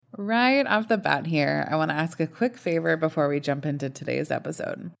Right off the bat here, I want to ask a quick favor before we jump into today's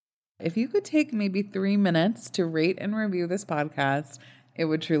episode. If you could take maybe 3 minutes to rate and review this podcast, it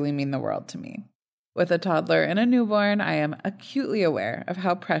would truly mean the world to me. With a toddler and a newborn, I am acutely aware of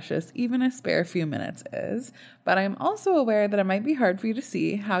how precious even a spare few minutes is, but I am also aware that it might be hard for you to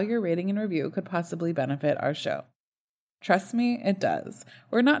see how your rating and review could possibly benefit our show. Trust me, it does.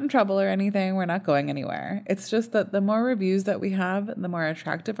 We're not in trouble or anything. We're not going anywhere. It's just that the more reviews that we have, the more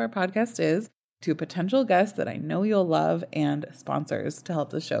attractive our podcast is to potential guests that I know you'll love and sponsors to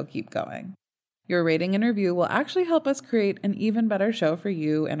help the show keep going. Your rating and review will actually help us create an even better show for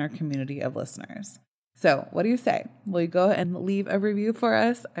you and our community of listeners. So what do you say? Will you go and leave a review for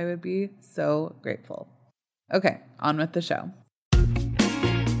us? I would be so grateful. Okay, on with the show.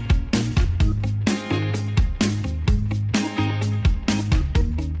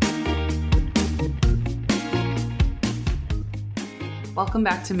 Welcome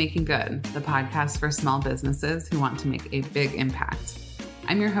back to Making Good, the podcast for small businesses who want to make a big impact.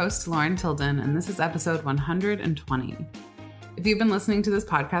 I'm your host, Lauren Tilden, and this is episode 120. If you've been listening to this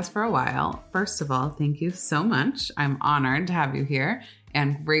podcast for a while, first of all, thank you so much. I'm honored to have you here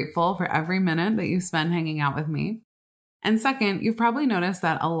and grateful for every minute that you spend hanging out with me. And second, you've probably noticed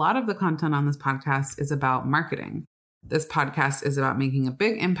that a lot of the content on this podcast is about marketing. This podcast is about making a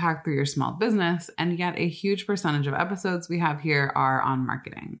big impact through your small business, and yet a huge percentage of episodes we have here are on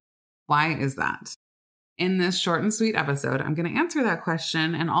marketing. Why is that? In this short and sweet episode, I'm going to answer that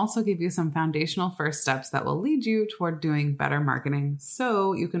question and also give you some foundational first steps that will lead you toward doing better marketing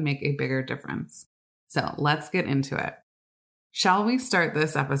so you can make a bigger difference. So let's get into it. Shall we start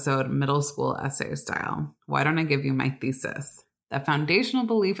this episode middle school essay style? Why don't I give you my thesis? The foundational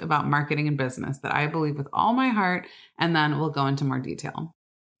belief about marketing and business that I believe with all my heart, and then we'll go into more detail.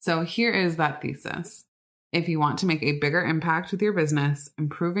 So here is that thesis. If you want to make a bigger impact with your business,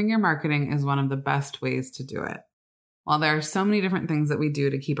 improving your marketing is one of the best ways to do it. While there are so many different things that we do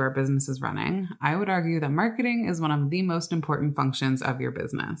to keep our businesses running, I would argue that marketing is one of the most important functions of your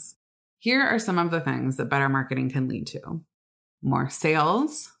business. Here are some of the things that better marketing can lead to. More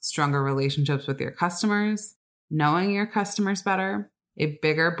sales, stronger relationships with your customers, knowing your customers better, a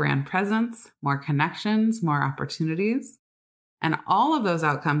bigger brand presence, more connections, more opportunities. And all of those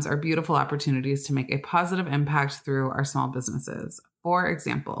outcomes are beautiful opportunities to make a positive impact through our small businesses. For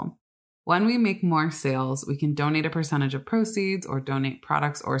example, when we make more sales, we can donate a percentage of proceeds or donate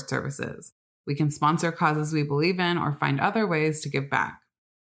products or services. We can sponsor causes we believe in or find other ways to give back.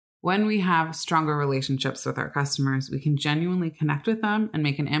 When we have stronger relationships with our customers, we can genuinely connect with them and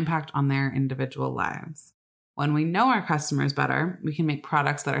make an impact on their individual lives. When we know our customers better, we can make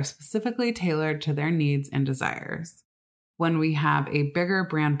products that are specifically tailored to their needs and desires. When we have a bigger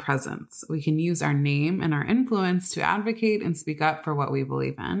brand presence, we can use our name and our influence to advocate and speak up for what we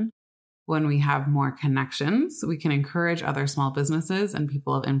believe in. When we have more connections, we can encourage other small businesses and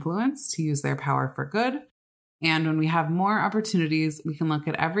people of influence to use their power for good. And when we have more opportunities, we can look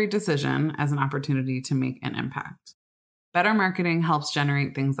at every decision as an opportunity to make an impact. Better marketing helps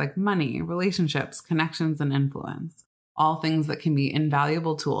generate things like money, relationships, connections, and influence, all things that can be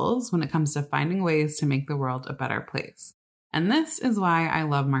invaluable tools when it comes to finding ways to make the world a better place. And this is why I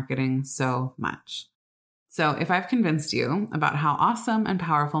love marketing so much. So if I've convinced you about how awesome and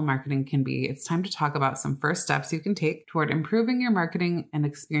powerful marketing can be, it's time to talk about some first steps you can take toward improving your marketing and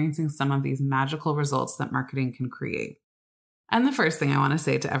experiencing some of these magical results that marketing can create. And the first thing I want to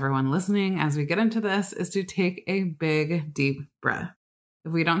say to everyone listening as we get into this is to take a big, deep breath.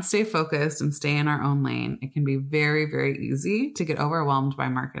 If we don't stay focused and stay in our own lane, it can be very, very easy to get overwhelmed by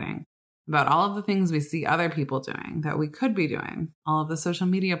marketing, about all of the things we see other people doing that we could be doing, all of the social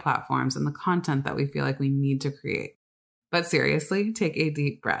media platforms and the content that we feel like we need to create. But seriously, take a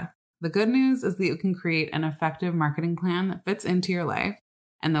deep breath. The good news is that you can create an effective marketing plan that fits into your life.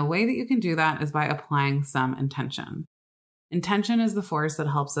 And the way that you can do that is by applying some intention. Intention is the force that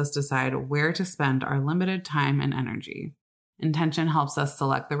helps us decide where to spend our limited time and energy. Intention helps us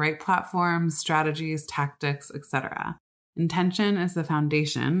select the right platforms, strategies, tactics, etc. Intention is the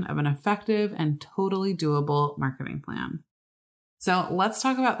foundation of an effective and totally doable marketing plan. So let's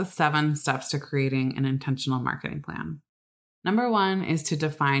talk about the 7 steps to creating an intentional marketing plan. Number 1 is to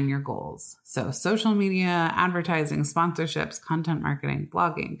define your goals. So social media, advertising, sponsorships, content marketing,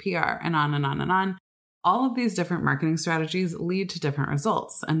 blogging, PR, and on and on and on. All of these different marketing strategies lead to different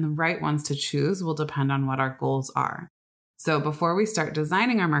results, and the right ones to choose will depend on what our goals are. So before we start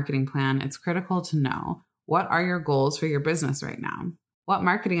designing our marketing plan, it's critical to know, what are your goals for your business right now? What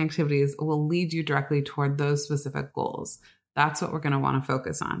marketing activities will lead you directly toward those specific goals? That's what we're going to want to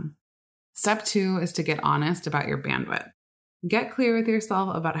focus on. Step 2 is to get honest about your bandwidth. Get clear with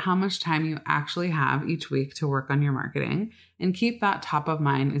yourself about how much time you actually have each week to work on your marketing, and keep that top of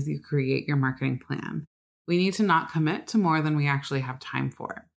mind as you create your marketing plan. We need to not commit to more than we actually have time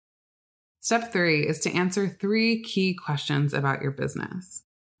for. Step 3 is to answer 3 key questions about your business.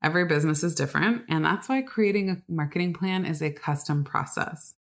 Every business is different, and that's why creating a marketing plan is a custom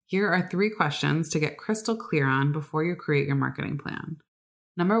process. Here are 3 questions to get crystal clear on before you create your marketing plan.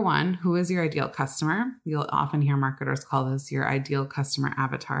 Number 1, who is your ideal customer? You'll often hear marketers call this your ideal customer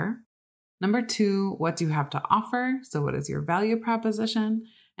avatar. Number 2, what do you have to offer? So what is your value proposition?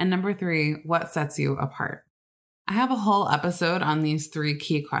 And number 3, what sets you apart? I have a whole episode on these 3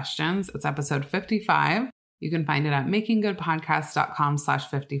 key questions. It's episode 55. You can find it at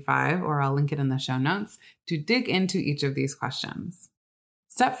makinggoodpodcast.com/55, or I'll link it in the show notes to dig into each of these questions.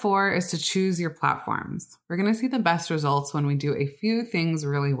 Step 4 is to choose your platforms. We're going to see the best results when we do a few things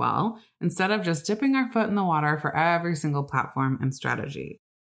really well, instead of just dipping our foot in the water for every single platform and strategy.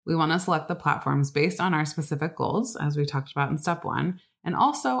 We want to select the platforms based on our specific goals, as we talked about in step 1, and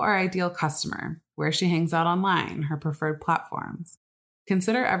also our ideal customer, where she hangs out online, her preferred platforms.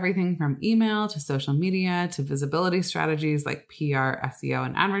 Consider everything from email to social media to visibility strategies like PR, SEO,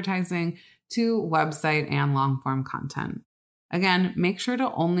 and advertising to website and long-form content. Again, make sure to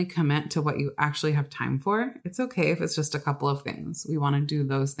only commit to what you actually have time for. It's okay if it's just a couple of things. We want to do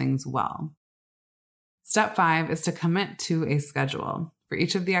those things well. Step 5 is to commit to a schedule. For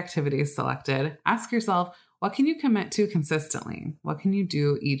each of the activities selected, ask yourself, what can you commit to consistently? What can you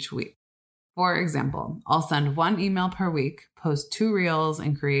do each week? For example, I'll send 1 email per week, post 2 reels,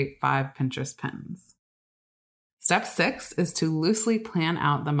 and create 5 Pinterest pins. Step 6 is to loosely plan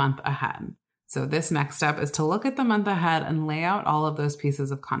out the month ahead. So this next step is to look at the month ahead and lay out all of those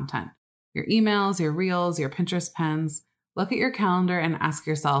pieces of content. Your emails, your reels, your Pinterest pins. Look at your calendar and ask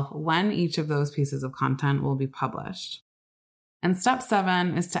yourself when each of those pieces of content will be published. And step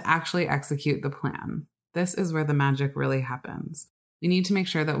 7 is to actually execute the plan. This is where the magic really happens. We need to make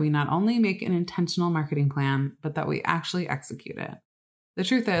sure that we not only make an intentional marketing plan, but that we actually execute it. The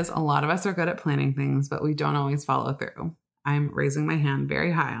truth is, a lot of us are good at planning things, but we don't always follow through. I'm raising my hand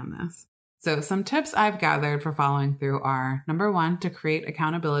very high on this. So some tips I've gathered for following through are, number 1, to create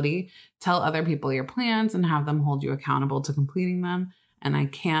accountability. Tell other people your plans and have them hold you accountable to completing them. And I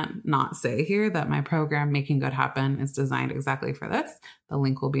can't not say here that my program, Making Good Happen, is designed exactly for this. The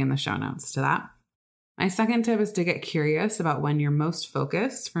link will be in the show notes to that. My second tip is to get curious about when you're most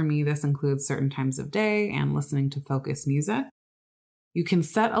focused. For me, this includes certain times of day and listening to focused music. You can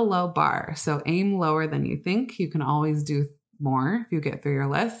set a low bar, so aim lower than you think. You can always do more if you get through your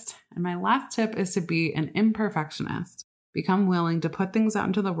list. And my last tip is to be an imperfectionist. Become willing to put things out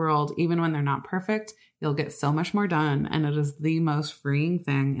into the world even when they're not perfect. You'll get so much more done, and it is the most freeing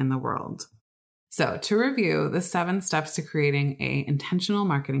thing in the world. So to review, the 7 steps to creating an intentional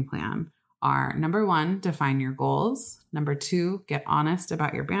marketing plan are, number 1, define your goals. Number 2, get honest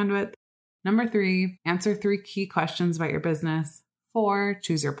about your bandwidth. Number 3, answer 3 key questions about your business. 4,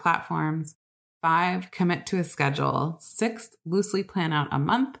 choose your platforms. 5, commit to a schedule. 6, loosely plan out a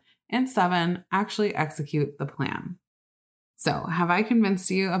month. And 7, actually execute the plan. So, have I convinced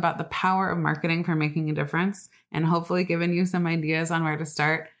you about the power of marketing for making a difference and hopefully given you some ideas on where to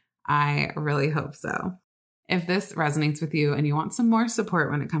start? I really hope so. If this resonates with you and you want some more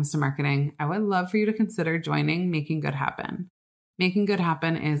support when it comes to marketing, I would love for you to consider joining Making Good Happen. Making Good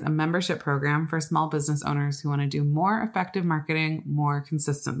Happen is a membership program for small business owners who want to do more effective marketing more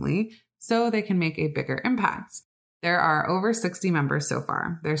consistently so they can make a bigger impact. There are over 60 members so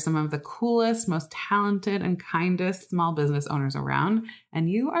far. They're some of the coolest, most talented, and kindest small business owners around, and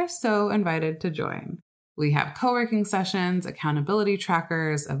you are so invited to join. We have co-working sessions, accountability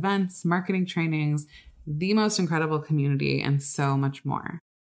trackers, events, marketing trainings, the most incredible community, and so much more.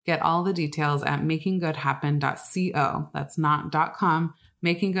 Get all the details at makinggoodhappen.co. That's not .com,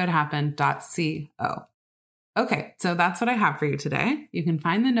 makinggoodhappen.co. Okay, so that's what I have for you today. You can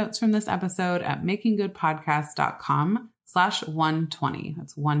find the notes from this episode at makinggoodpodcast.com/120.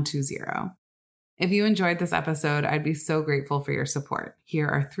 That's 120. If you enjoyed this episode, I'd be so grateful for your support. Here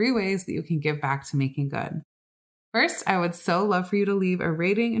are 3 ways that you can give back to Making Good. First, I would so love for you to leave a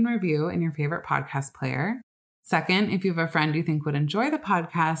rating and review in your favorite podcast player. Second, if you have a friend you think would enjoy the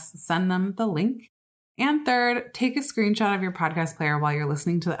podcast, send them the link. And third, take a screenshot of your podcast player while you're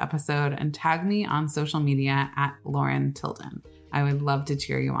listening to the episode and tag me on social media at Lauren Tilden. I would love to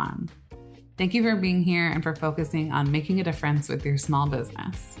cheer you on. Thank you for being here and for focusing on making a difference with your small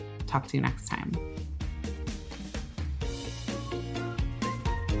business. Talk to you next time.